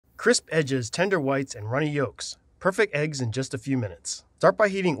Crisp edges, tender whites, and runny yolks. Perfect eggs in just a few minutes. Start by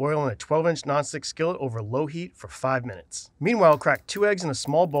heating oil in a 12-inch nonstick skillet over low heat for 5 minutes. Meanwhile, crack 2 eggs in a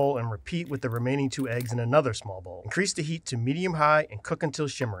small bowl and repeat with the remaining 2 eggs in another small bowl. Increase the heat to medium-high and cook until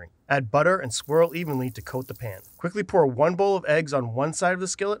shimmering. Add butter and swirl evenly to coat the pan. Quickly pour 1 bowl of eggs on one side of the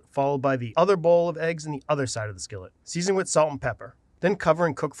skillet, followed by the other bowl of eggs on the other side of the skillet. Season with salt and pepper. Then cover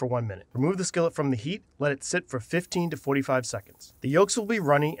and cook for 1 minute. Remove the skillet from the heat, let it sit for 15 to 45 seconds. The yolks will be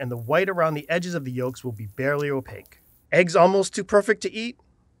runny and the white around the edges of the yolks will be barely opaque. Eggs almost too perfect to eat?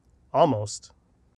 Almost.